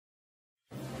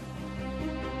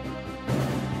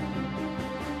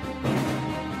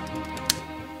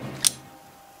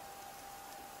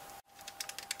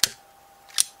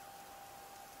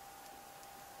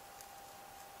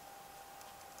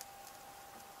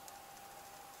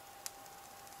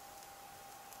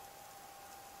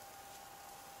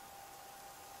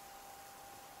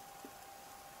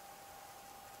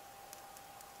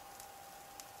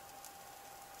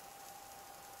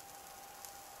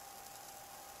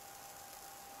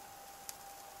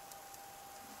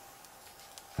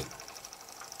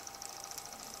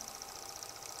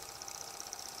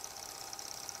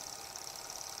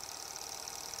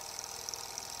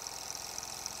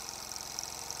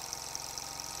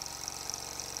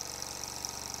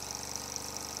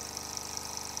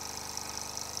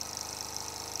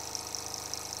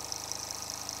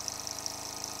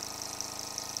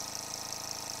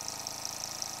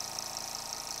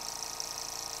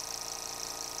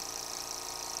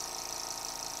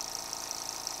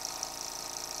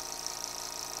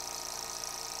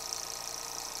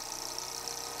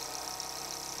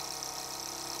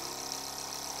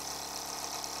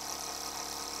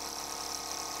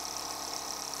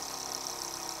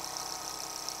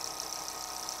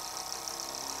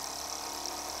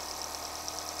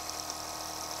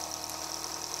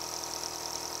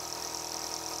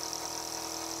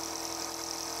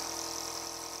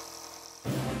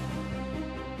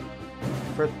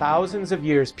For thousands of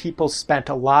years, people spent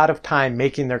a lot of time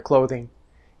making their clothing.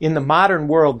 In the modern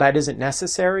world, that isn't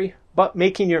necessary, but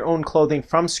making your own clothing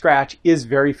from scratch is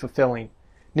very fulfilling.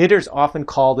 Knitters often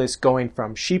call this going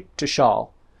from sheep to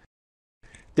shawl.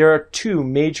 There are two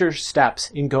major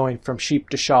steps in going from sheep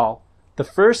to shawl. The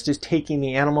first is taking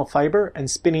the animal fiber and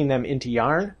spinning them into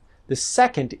yarn. The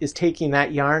second is taking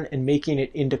that yarn and making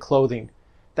it into clothing.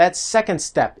 That second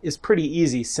step is pretty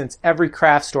easy since every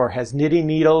craft store has knitting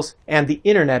needles and the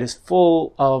internet is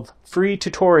full of free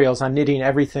tutorials on knitting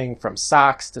everything from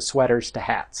socks to sweaters to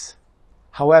hats.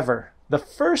 However, the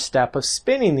first step of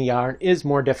spinning the yarn is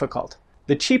more difficult.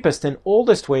 The cheapest and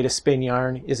oldest way to spin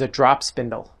yarn is a drop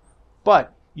spindle,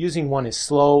 but using one is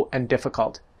slow and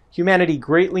difficult. Humanity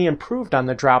greatly improved on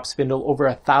the drop spindle over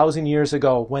 1,000 years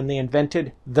ago when they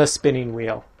invented the spinning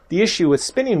wheel. The issue with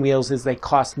spinning wheels is they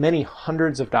cost many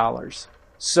hundreds of dollars.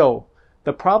 So,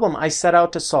 the problem I set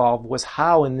out to solve was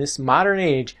how in this modern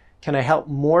age can I help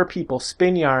more people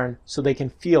spin yarn so they can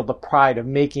feel the pride of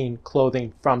making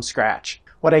clothing from scratch.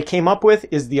 What I came up with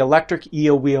is the Electric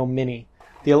Eel Wheel Mini.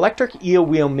 The Electric Eel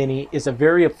Wheel Mini is a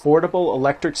very affordable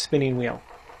electric spinning wheel.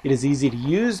 It is easy to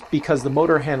use because the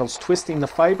motor handles twisting the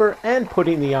fiber and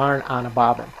putting the yarn on a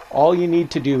bobbin. All you need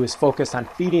to do is focus on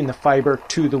feeding the fiber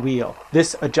to the wheel.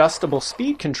 This adjustable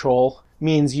speed control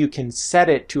means you can set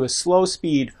it to a slow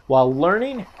speed while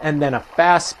learning and then a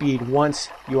fast speed once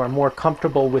you are more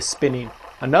comfortable with spinning.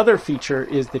 Another feature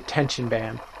is the tension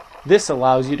band. This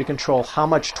allows you to control how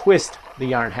much twist the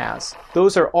yarn has.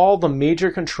 Those are all the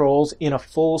major controls in a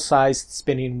full-sized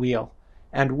spinning wheel.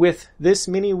 And with this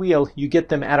mini wheel, you get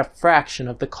them at a fraction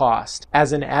of the cost.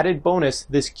 As an added bonus,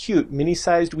 this cute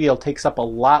mini-sized wheel takes up a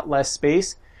lot less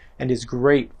space and is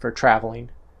great for traveling.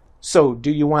 So, do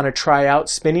you want to try out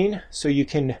spinning so you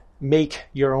can make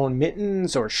your own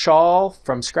mittens or shawl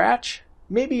from scratch?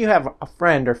 Maybe you have a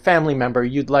friend or family member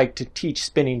you'd like to teach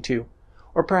spinning to.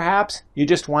 Or perhaps you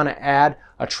just want to add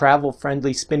a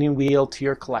travel-friendly spinning wheel to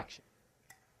your collection.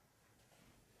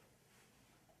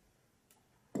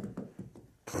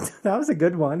 That was a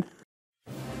good one.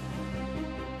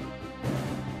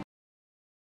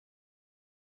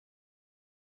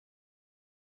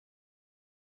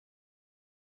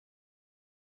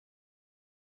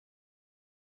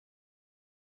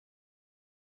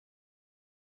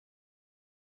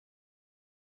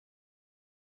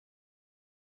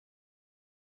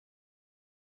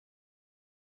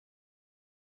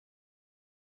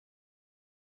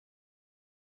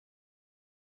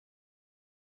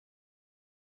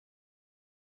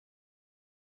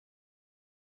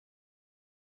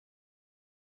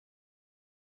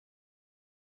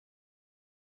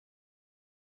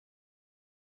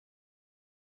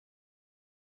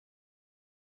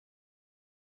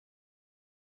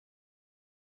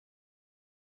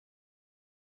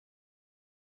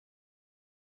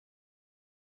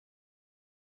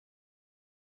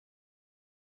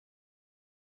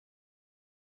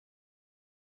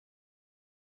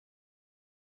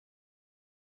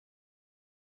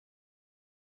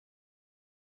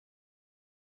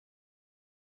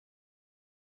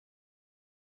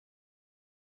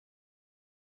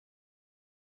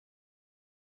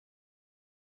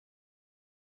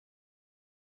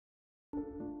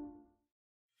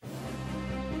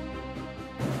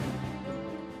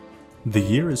 The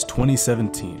year is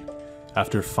 2017.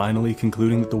 After finally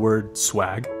concluding that the word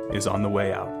swag is on the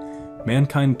way out,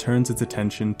 mankind turns its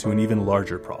attention to an even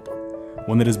larger problem,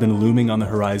 one that has been looming on the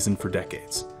horizon for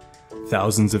decades.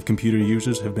 Thousands of computer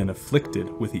users have been afflicted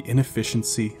with the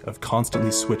inefficiency of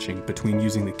constantly switching between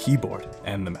using the keyboard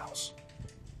and the mouse.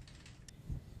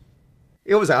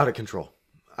 It was out of control.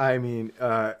 I mean,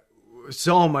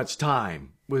 so much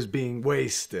time was being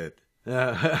wasted. We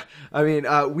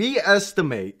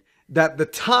estimate that the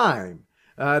time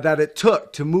that it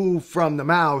took to move from the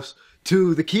mouse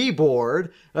to the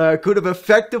keyboard could have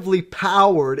effectively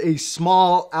powered a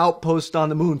small outpost on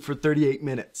the moon for 38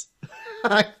 minutes.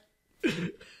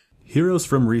 Heroes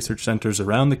from research centers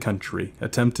around the country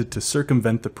attempted to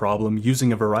circumvent the problem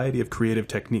using a variety of creative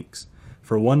techniques.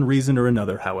 For one reason or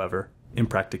another, however,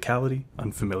 impracticality,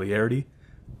 unfamiliarity,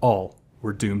 all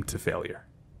were doomed to failure.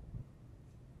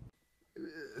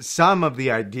 Some of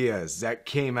the ideas that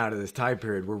came out of this time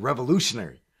period were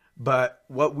revolutionary, but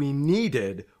what we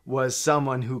needed was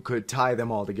someone who could tie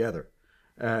them all together.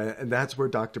 And that's where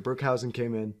Dr. Brookhausen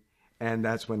came in, and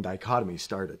that's when dichotomy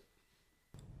started.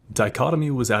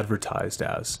 Dichotomy was advertised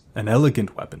as an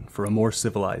elegant weapon for a more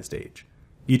civilized age.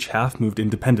 Each half moved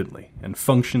independently and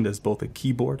functioned as both a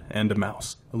keyboard and a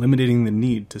mouse, eliminating the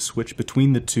need to switch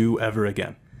between the two ever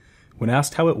again. When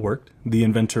asked how it worked, the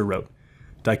inventor wrote,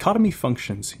 Dichotomy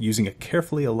functions using a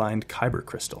carefully aligned Kyber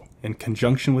crystal in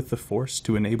conjunction with the Force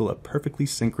to enable a perfectly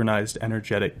synchronized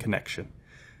energetic connection.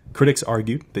 Critics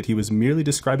argued that he was merely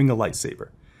describing a lightsaber,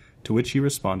 to which he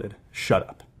responded, "Shut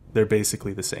up, they're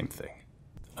basically the same thing."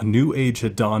 A new age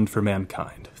had dawned for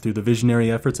mankind through the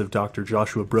visionary efforts of Dr.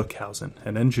 Joshua Brookhausen,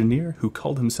 an engineer who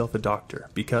called himself a doctor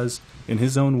because, in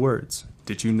his own words,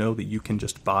 did you know that you can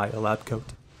just buy a lab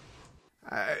coat?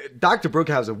 Dr.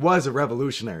 Brookhausen was a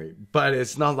revolutionary, but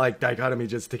it's not like dichotomy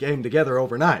just came together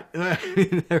overnight.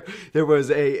 There was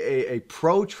a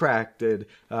protracted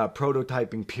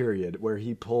prototyping period where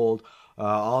he pulled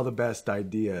all the best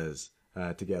ideas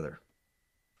together.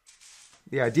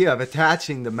 The idea of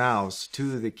attaching the mouse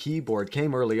to the keyboard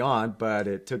came early on, but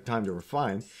it took time to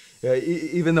refine.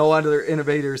 Even though other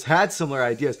innovators had similar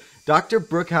ideas, Dr.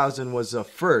 Brookhausen was the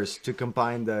first to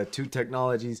combine the two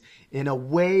technologies in a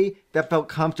way that felt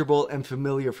comfortable and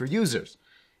familiar for users.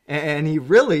 And he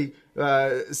really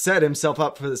set himself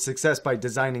up for the success by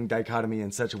designing dichotomy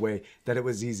in such a way that it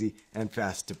was easy and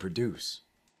fast to produce.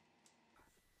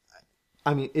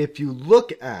 I mean, if you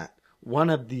look at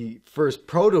one of the first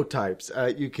prototypes,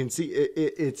 you can see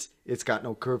it's got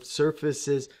no curved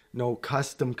surfaces, no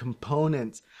custom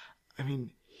components. I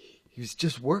mean, he was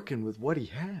just working with what he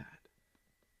had.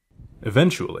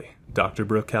 Eventually, Dr.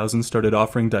 Brookhausen started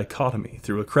offering dichotomy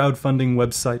through a crowdfunding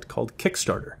website called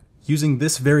Kickstarter, using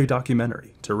this very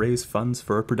documentary to raise funds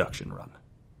for a production run.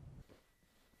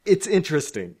 It's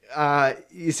interesting.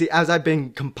 You see, as I've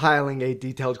been compiling a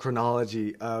detailed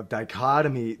chronology of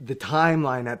dichotomy, the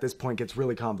timeline at this point gets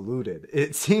really convoluted.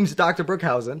 It seems Dr.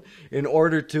 Brookhausen, in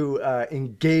order to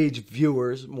engage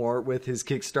viewers more with his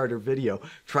Kickstarter video,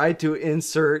 tried to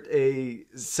insert a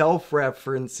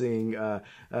self-referencing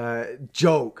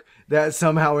joke that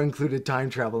somehow included time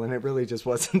travel, and it really just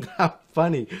wasn't that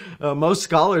funny. Most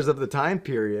scholars of the time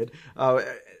period...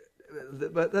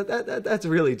 but that's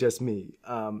really just me.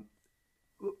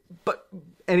 But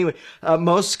anyway,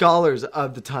 most scholars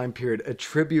of the time period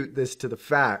attribute this to the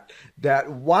fact that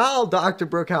while Dr.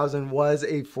 Brookhausen was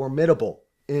a formidable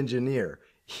engineer,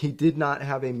 he did not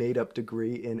have a made-up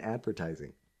degree in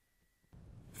advertising.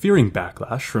 Fearing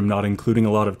backlash from not including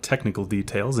a lot of technical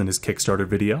details in his Kickstarter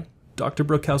video, Dr.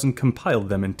 Brookhausen compiled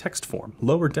them in text form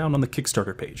lower down on the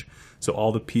Kickstarter page, so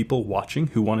all the people watching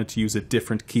who wanted to use a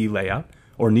different key layout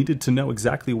or needed to know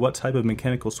exactly what type of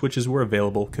mechanical switches were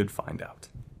available could find out.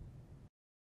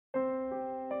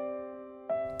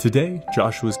 Today,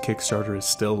 Joshua's Kickstarter is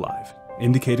still live,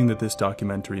 indicating that this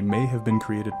documentary may have been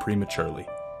created prematurely.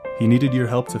 He needed your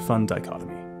help to fund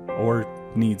dichotomy, or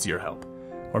needs your help,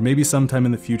 or maybe sometime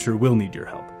in the future will need your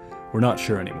help. We're not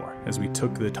sure anymore, as we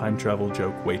took the time travel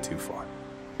joke way too far.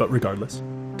 But regardless,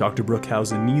 Dr.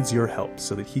 Brookhausen needs your help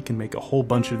so that he can make a whole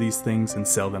bunch of these things and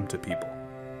sell them to people.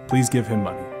 Please give him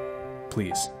money.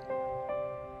 Please.